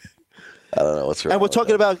 I don't know what's wrong. And we're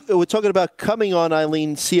talking about coming on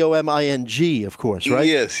Eileen, COMING, of course, right?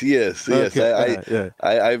 Yes. Okay.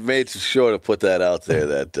 I made sure to put that out there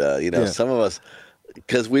that some of us,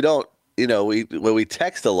 because we don't, when we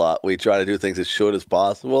text a lot, we try to do things as short as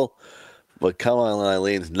possible. But come on,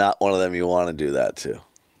 Eileen's not one of them you want to do that to.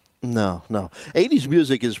 No. 80s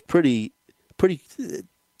music is pretty. When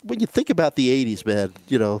you think about the 80s, man,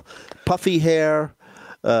 puffy hair,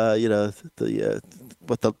 the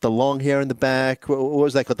long hair in the back. What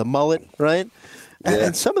was that called? The mullet, right? Yeah.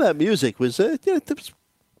 And some of that music was, it was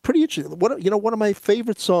pretty interesting. One of my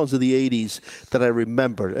favorite songs of the 80s that I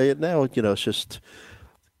remember. Now, it's just,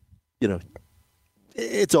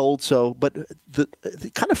 it's old, but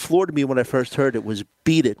it kind of floored me when I first heard it was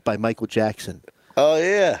 "Beat It" by Michael Jackson. Oh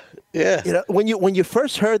yeah. When you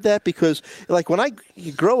first heard that, because like when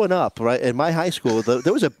growing up, right, in my high school,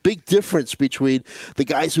 there was a big difference between the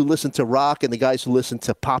guys who listened to rock and the guys who listened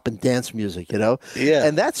to pop and dance music, Yeah.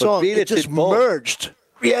 And that song Beat It just did both. merged.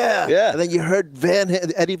 Yeah. And then you heard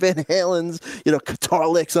Eddie Van Halen's, guitar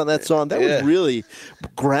licks on that song. That was really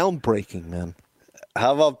groundbreaking, man.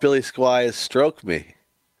 How about Billy Squires' "Stroke Me"?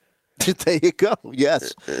 There you go.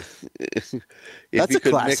 Yes. If That's you a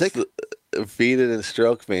could classic. Mix "Beat It" and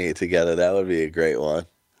 "Stroke Me" together, that would be a great one.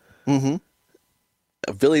 Mm-hmm.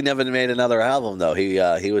 Billy never made another album, though. He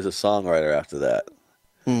was a songwriter after that.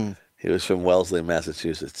 Mm. He was from Wellesley,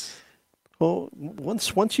 Massachusetts. Well,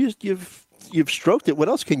 once you've stroked it, what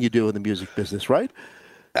else can you do in the music business, right?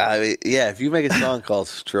 I mean, yeah, if you make a song called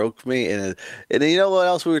 "Stroke Me," and you know what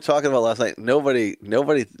else we were talking about last night? Nobody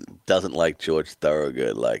doesn't like George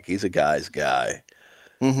Thorogood. Like, he's a guy's guy.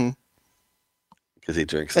 Mm-hmm. Because he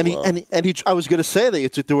drinks And alone. he I was going to say that you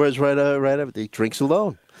took the words right out. He drinks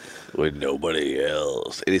alone. With nobody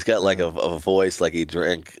else. And he's got like a voice like he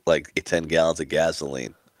drank like 10 gallons of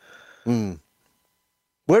gasoline. Mm.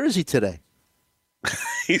 Where is he today?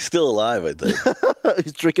 He's still alive, I think.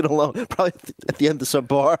 He's drinking alone, probably at the end of some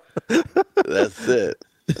bar. That's it.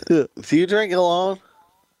 Do you drink alone?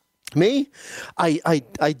 Me?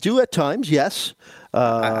 I do at times, yes.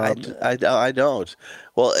 I don't.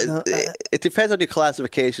 Well, it depends on your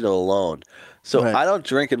classification of alone. So Right. I don't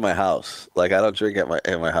drink in my house. Like, I don't drink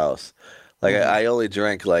in my house. Like, I only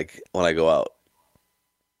drink like when I go out.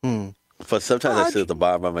 Mm. But sometimes I sit at the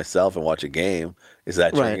bar by myself and watch a game. Is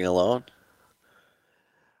that Right. drinking alone?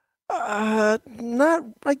 Not.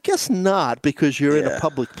 I guess not, because you're in a Yeah.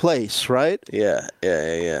 public place, right? Yeah.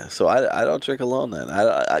 So I don't drink alone then.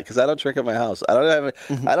 Because I don't drink in my house. I don't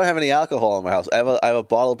have any alcohol in my house. I have a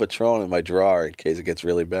bottle of Patron in my drawer in case it gets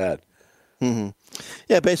really bad. Mm-hmm.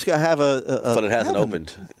 Yeah, basically, I have But it hasn't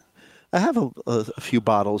opened. I have a few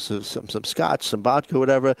bottles of some scotch, some vodka,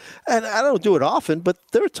 whatever, and I don't do it often. But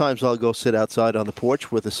there are times I'll go sit outside on the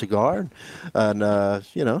porch with a cigar and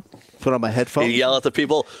put on my headphones. You yell at the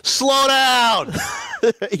people, "Slow down!"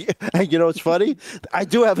 And it's funny? I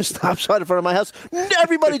do have a stop sign in front of my house.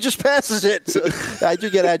 Everybody just passes it. So I do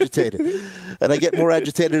get agitated, and I get more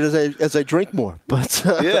agitated as I drink more. But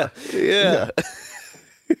Yeah.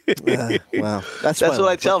 Wow. That's what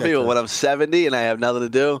I tell people when I'm 70 and I have nothing to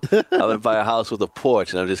do. I'm going to buy a house with a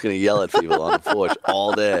porch, and I'm just going to yell at people on the porch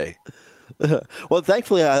all day. Well,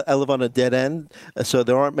 thankfully, I live on a dead end, so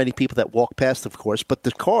there aren't many people that walk past, of course, but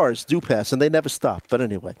the cars do pass, and they never stop. But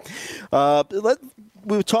anyway,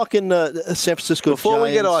 we were talking San Francisco Before Giants.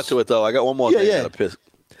 we get on to it, though, I got one more thing. Yeah. I piss.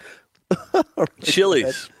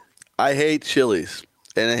 Chili's. I hate Chili's,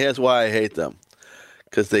 and here's why I hate them.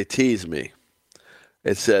 Because they tease me.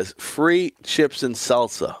 It says free chips and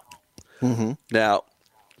salsa. Mm-hmm. Now,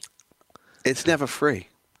 it's never free.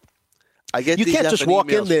 I get you these can't just walk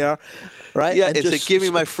emails. in there, right? Yeah, and it's just, like, give me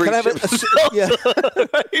my free chips. Yeah.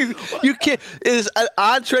 You can't. It is an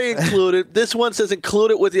entree included. This one says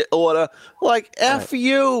include it with your order. Like, F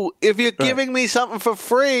you. If you're giving me something for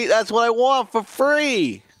free, that's what I want for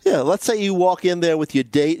free. Yeah, let's say you walk in there with your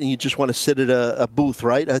date and you just want to sit at a booth,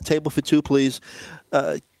 right? A table for two, please.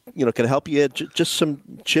 Can I help you? Just some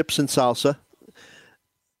chips and salsa.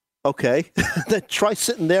 Okay. Then try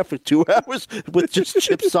sitting there for 2 hours with just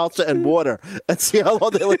chips, salsa, and water and see how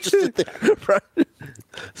long they'll just sit there. Right?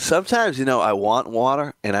 Sometimes, I want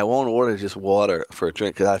water, and I won't order just water for a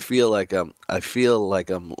drink because I feel like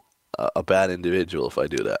I'm a bad individual if I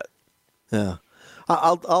do that. Yeah.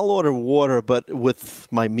 I'll order water, but with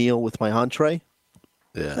my meal, with my entree.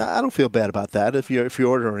 Yeah. I don't feel bad about that if you're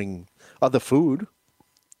ordering other food.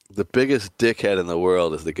 The biggest dickhead in the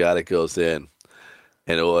world is the guy that goes in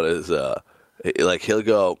and orders, he'll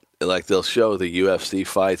go, they'll show the UFC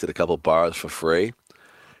fights at a couple bars for free.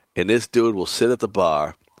 And this dude will sit at the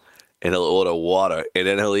bar and he'll order water. And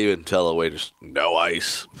then he'll even tell the waitress, no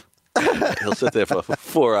ice. He'll sit there for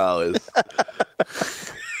 4 hours.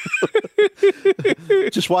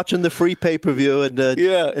 Just watching the free pay-per-view and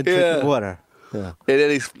drinking water. Yeah. And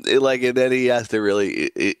then he has to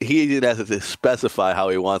he even has to specify how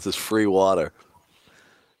he wants his free water.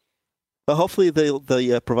 Well, hopefully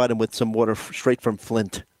they'll provide him with some water straight from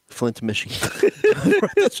Flint, Michigan.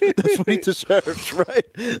 That's what he deserves, right?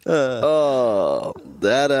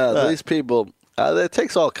 These people, it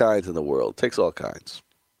takes all kinds in the world. It takes all kinds.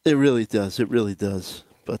 It really does. It really does.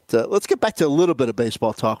 But let's get back to a little bit of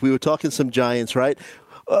baseball talk. We were talking some Giants, right?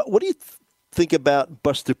 What do you think about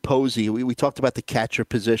Buster Posey? We talked about the catcher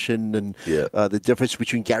position and the difference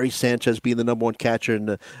between Gary Sanchez being the number one catcher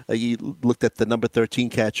and you looked at the number 13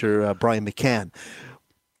 catcher, Brian McCann.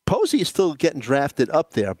 Posey is still getting drafted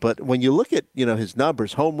up there, but when you look at his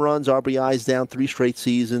numbers, home runs, RBIs down 3 straight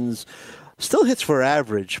seasons, still hits for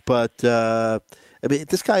average. But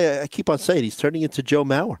this guy, I keep on saying, he's turning into Joe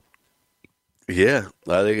Mauer. Yeah,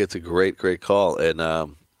 I think it's a great, great call. And,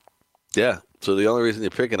 so the only reason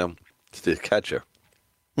you're picking him is the catcher.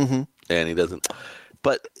 Mm-hmm. And he doesn't.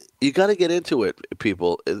 But you got to get into it,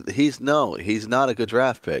 people. He's not a good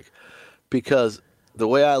draft pick because the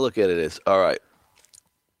way I look at it is, all right,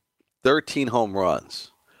 13 home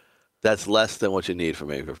runs. That's less than what you need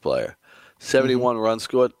from a player. 71 runs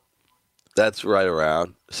scored. That's right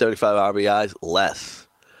around. 75 RBIs, less.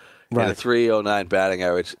 Right. And a 309 batting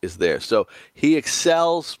average is there. So he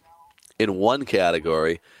excels in one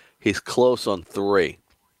category. He's close on 3.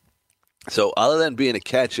 So other than being a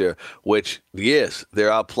catcher, which, yes, there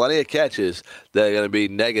are plenty of catches that are going to be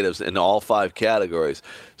negatives in all 5 categories.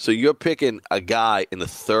 So you're picking a guy in the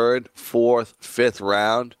 3rd, 4th, 5th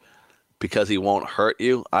round because he won't hurt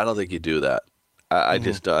you. I don't think you do that. I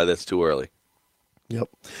just that's too early. Yep.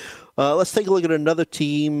 Let's take a look at another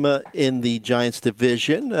team in the Giants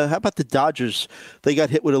division. How about the Dodgers? They got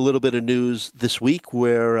hit with a little bit of news this week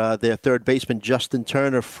where their third baseman, Justin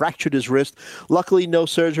Turner, fractured his wrist. Luckily, no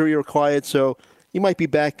surgery required, so he might be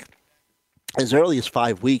back as early as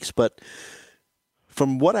 5 weeks. But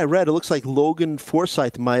from what I read, it looks like Logan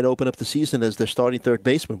Forsythe might open up the season as their starting third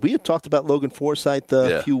baseman. We had talked about Logan Forsythe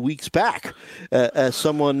a few weeks back as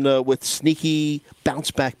someone with sneaky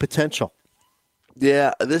bounce-back potential.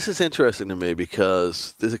 Yeah, this is interesting to me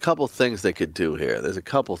because there's a couple things they could do here. There's a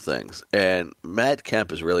couple things. And Matt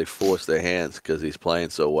Kemp has really forced their hands because he's playing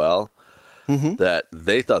so well that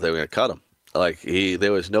they thought they were going to cut him.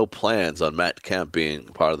 There was no plans on Matt Kemp being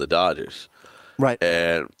part of the Dodgers. Right.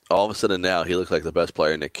 And all of a sudden now he looks like the best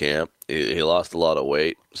player in the camp. He lost a lot of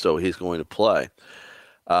weight, so he's going to play.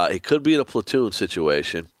 He could be in a platoon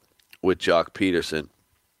situation with Jock Peterson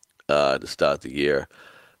to start the year.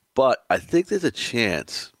 But I think there's a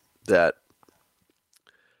chance that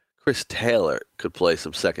Chris Taylor could play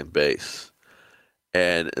some second base.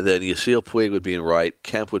 And then Yasiel Puig would be in right,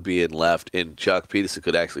 Kemp would be in left, and Jock Peterson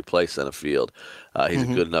could actually play center field. He's a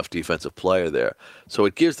good enough defensive player there. So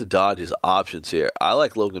it gives the Dodgers options here. I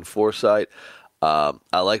like Logan Forsythe.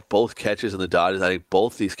 I like both catchers in the Dodgers. I think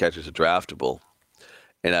both these catchers are draftable.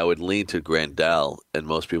 and I would lean to Grandal, and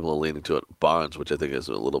most people are leaning to Barnes, which I think is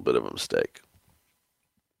a little bit of a mistake.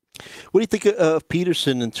 What do you think of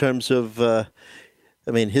Peterson in terms of,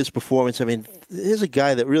 his performance? I mean, here's a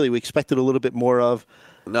guy that really we expected a little bit more of.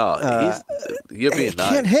 No, you're being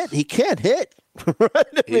nice. He can't hit.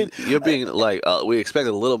 Right? You're being like, we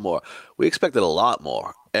expected a little more. We expected a lot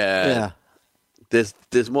more. And there's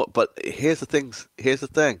more. But here's the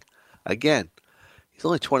thing. Again, he's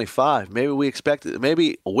only 25. Maybe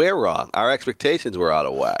maybe we're wrong. Our expectations were out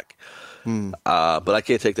of whack. But I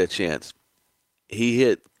can't take that chance.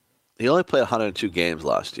 He only played 102 games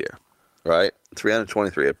last year, right?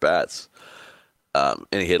 323 at bats. And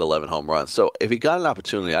he hit 11 home runs. So if he got an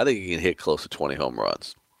opportunity, I think he can hit close to 20 home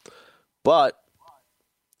runs. But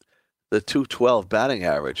the 212 batting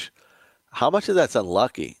average, how much of that's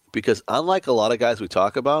unlucky? Because unlike a lot of guys we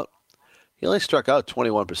talk about, he only struck out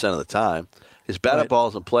 21% of the time. His batted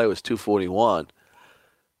balls in play was 241.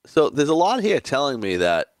 So there's a lot here telling me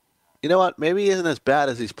that, you know what, maybe he isn't as bad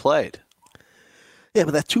as he's played. Yeah,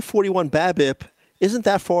 but that 241 BABIP isn't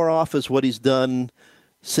that far off as what he's done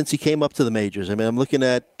since he came up to the majors. I mean, I'm looking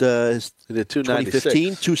at his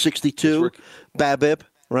 2015, 262 BABIP,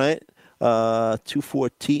 right?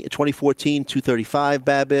 2014, 235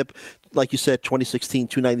 BABIP. Like you said, 2016,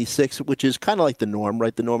 296, which is kind of like the norm,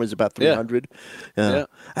 right? The norm is about 300. Yeah.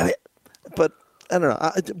 I mean, but I don't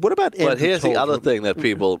know. What about Andrew But here's the other thing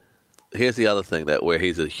that where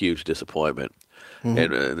he's a huge disappointment,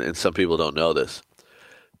 and some people don't know this.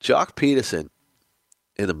 Jock Peterson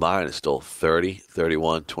in the minors stole 30,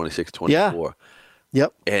 31, 26, 24. Yeah.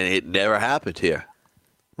 Yep. And it never happened here.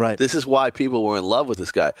 Right. This is why people were in love with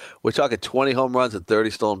this guy. We're talking 20 home runs and 30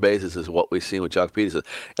 stolen bases is what we've seen with Jock Peterson.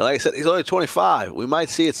 And like I said, he's only 25. We might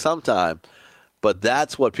see it sometime, but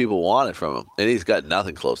that's what people wanted from him. And he's got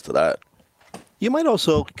nothing close to that. You might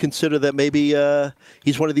also consider that maybe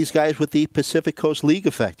he's one of these guys with the Pacific Coast League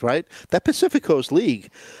effect, right? That Pacific Coast League,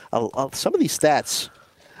 some of these stats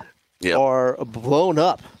are blown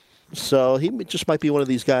up. So he just might be one of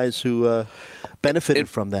these guys who benefited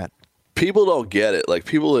from that. People don't get it. Like,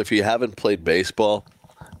 people, if you haven't played baseball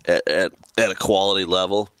at a quality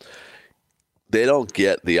level, they don't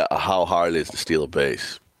get how hard it is to steal a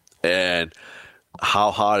base and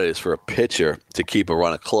how hard it is for a pitcher to keep a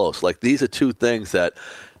runner close. Like, these are two things that,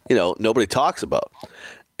 nobody talks about.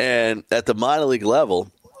 And at the minor league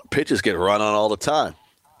level, pitchers get run on all the time.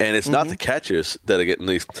 And it's not the catchers that are getting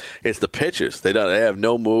these; it's the pitchers. They have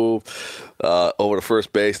no move over to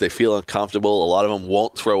first base. They feel uncomfortable. A lot of them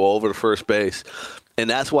won't throw over to first base, and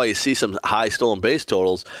that's why you see some high stolen base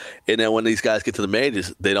totals. And then when these guys get to the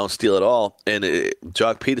majors, they don't steal at all. And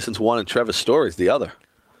Jock Peterson's one, and Trevor Story's the other.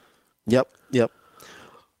 Yep.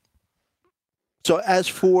 So as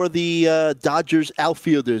for the Dodgers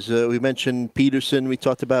outfielders, we mentioned Peterson. We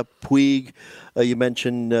talked about Puig. You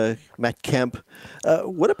mentioned Matt Kemp.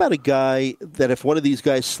 What about a guy that if one of these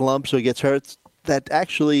guys slumps or gets hurt, that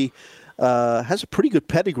actually has a pretty good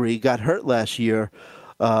pedigree, got hurt last year,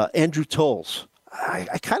 Andrew Toles?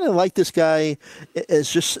 I kind of like this guy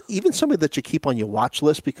as just even somebody that you keep on your watch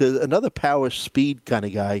list because another power speed kind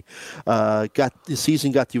of guy. The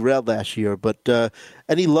season got derailed last year, but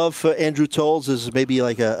any love for Andrew Toles as maybe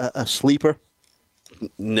like a sleeper?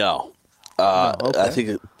 No. Okay. I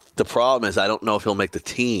think the problem is I don't know if he'll make the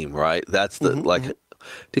team, right? That's the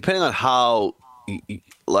depending on how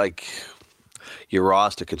your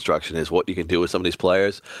roster construction is, what you can do with some of these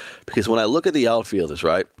players. Because when I look at the outfielders,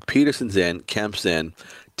 right, Peterson's in, Kemp's in,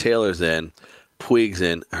 Taylor's in, Puig's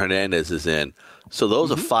in, Hernandez is in. So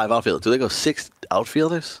those are 5 outfielders. Do they go 6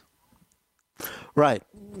 outfielders? Right.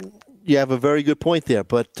 You have a very good point there.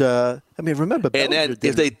 But, remember, and then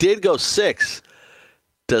if they did go 6,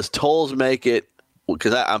 does Toles make it?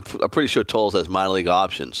 Because I'm pretty sure Toles has minor league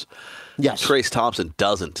options. Yes. Trace Thompson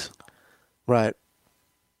doesn't. Right.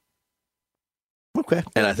 Okay.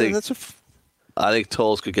 And I think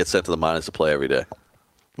Toles could get sent to the minors to play every day.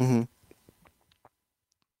 Mm-hmm.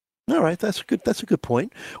 All right, that's a good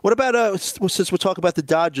point. What about since we're talking about the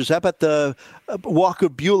Dodgers? How about the Walker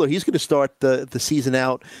Buehler? He's going to start the season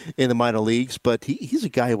out in the minor leagues, but he's a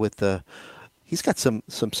guy with he's got some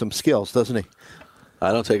skills, doesn't he?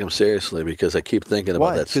 I don't take him seriously because I keep thinking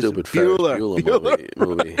about that stupid Bueller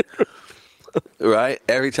movie. Right?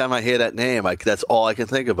 Every time I hear that name, that's all I can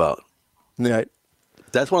think about. Right.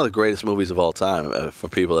 That's one of the greatest movies of all time for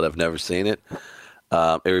people that have never seen it.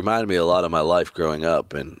 It reminded me a lot of my life growing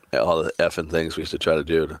up and all the effing things we used to try to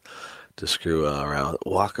do to screw around.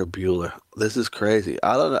 Walker Buehler. This is crazy.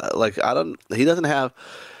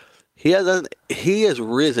 He has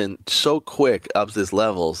risen so quick up to his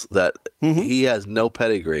levels that he has no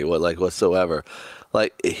pedigree whatsoever.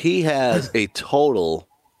 Like he has a total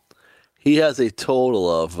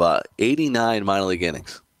of 89 minor league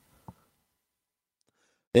innings.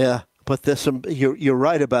 Yeah, but there's some. You're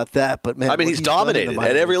right about that. But man, I mean, he's dominated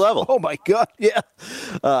at every level. Oh my God, yeah.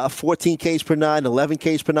 14 Ks per nine, 11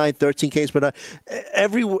 Ks per nine, 13 Ks per nine.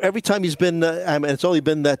 Every time he's been, I mean, it's only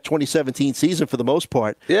been that 2017 season for the most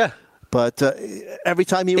part. Yeah. But every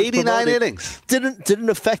time he was 89 promoted, innings didn't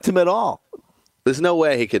affect him at all. There's no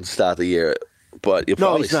way he can start the year, but you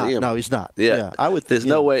probably see him. No, he's not. Yeah, I would. There's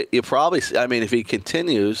no way you probably. I mean, if he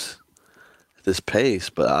continues this pace,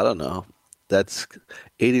 but I don't know. That's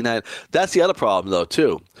 89. That's the other problem, though.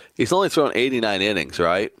 Too. He's only thrown 89 innings,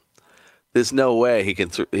 right? There's no way he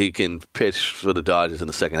can pitch for the Dodgers in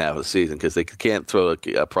the second half of the season because they can't throw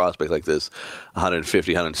a prospect like this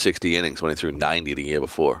 150, 160 innings when he threw 90 the year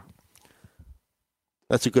before.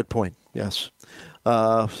 That's a good point. Yes,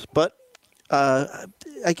 but I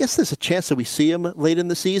guess there's a chance that we see him late in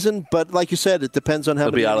the season. But like you said, it depends on how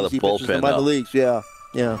He'll many be out of innings the he pitches in bullpen, the minor though. leagues. Yeah.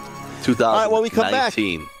 2019. All right, when we come back,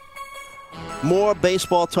 more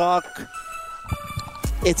baseball talk.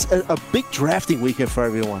 It's a big drafting weekend for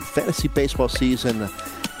everyone. Fantasy baseball season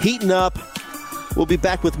heating up. We'll be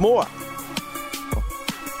back with more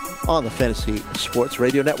on the Fantasy Sports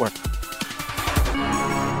Radio Network.